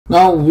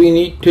Now we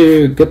need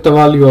to get the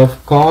value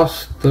of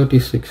cos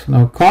 36.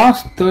 Now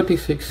cos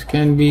 36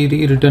 can be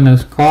rewritten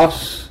as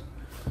cos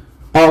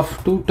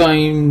of 2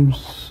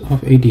 times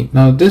of 18.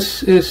 Now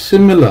this is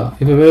similar.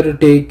 If I were to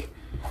take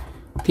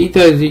theta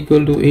is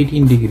equal to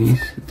 18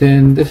 degrees,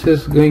 then this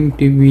is going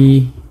to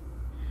be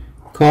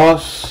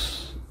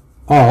cos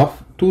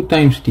of 2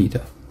 times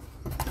theta.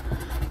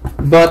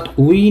 But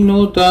we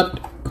know that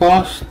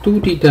cos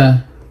 2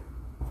 theta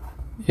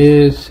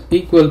is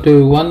equal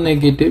to 1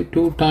 negative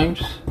 2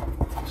 times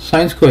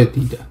sine square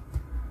theta.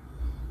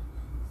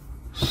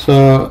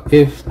 So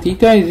if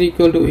theta is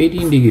equal to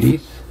 18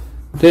 degrees,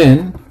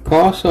 then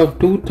cos of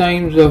 2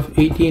 times of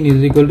 18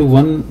 is equal to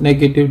 1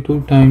 negative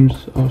 2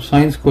 times of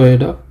sine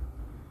squared of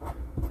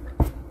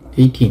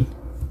 18.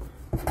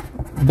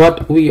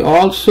 But we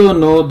also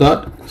know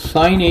that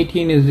sine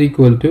 18 is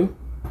equal to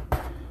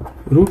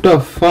root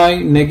of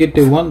 5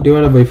 negative 1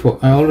 divided by 4.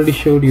 I already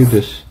showed you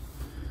this.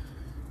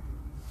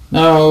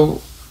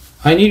 Now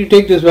I need to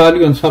take this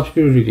value and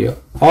substitute it here.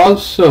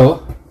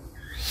 Also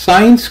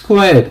sine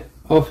squared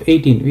of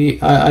 18,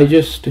 I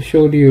just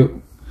showed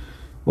you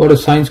what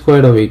is sine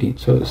squared of 18.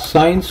 So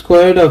sine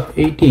squared of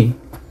 18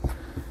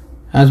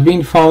 has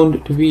been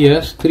found to be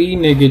as 3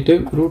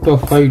 negative root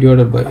of 5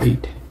 divided by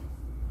 8.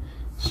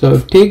 So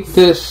take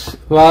this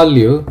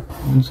value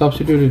and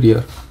substitute it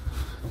here.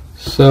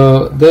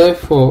 So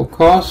therefore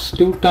cos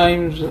 2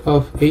 times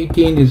of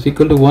 18 is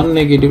equal to 1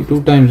 negative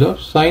 2 times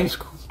of sine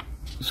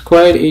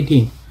squared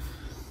 18.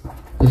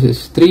 This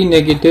is 3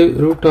 negative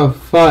root of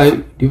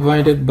 5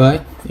 divided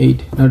by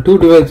 8. Now 2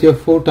 divides here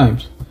 4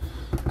 times.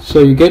 So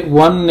you get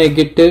 1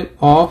 negative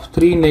of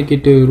 3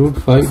 negative root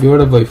 5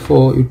 divided by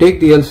 4. You take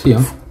the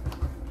LCM.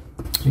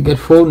 You get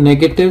 4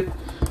 negative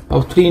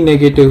of 3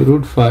 negative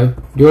root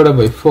 5 divided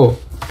by 4.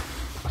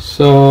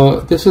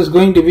 So this is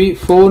going to be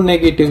 4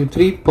 negative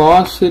 3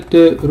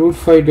 positive root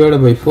 5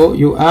 divided by 4.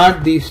 You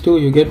add these two,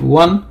 you get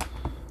 1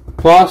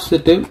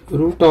 positive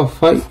root of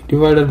 5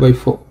 divided by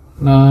 4.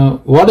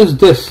 Now what is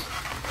this?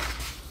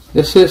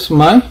 This is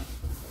my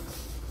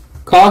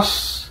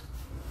cos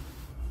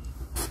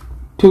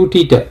 2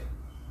 theta,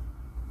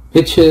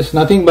 which is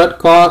nothing but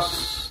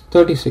cos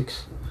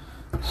 36.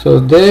 So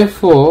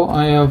therefore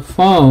I have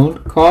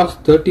found cos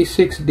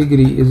 36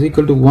 degree is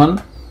equal to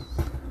 1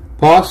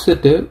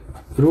 positive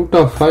root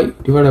of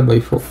 5 divided by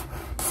 4.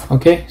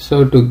 Okay,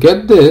 so to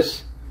get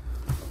this,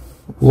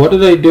 what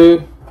did I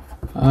do?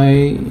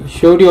 I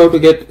showed you how to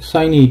get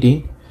sine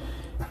 18,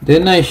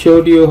 then I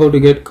showed you how to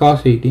get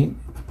cos 18,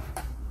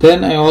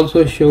 then I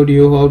also showed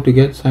you how to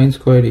get sine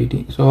squared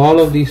 18. So all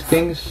of these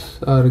things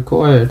are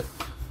required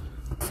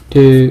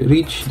to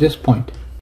reach this point.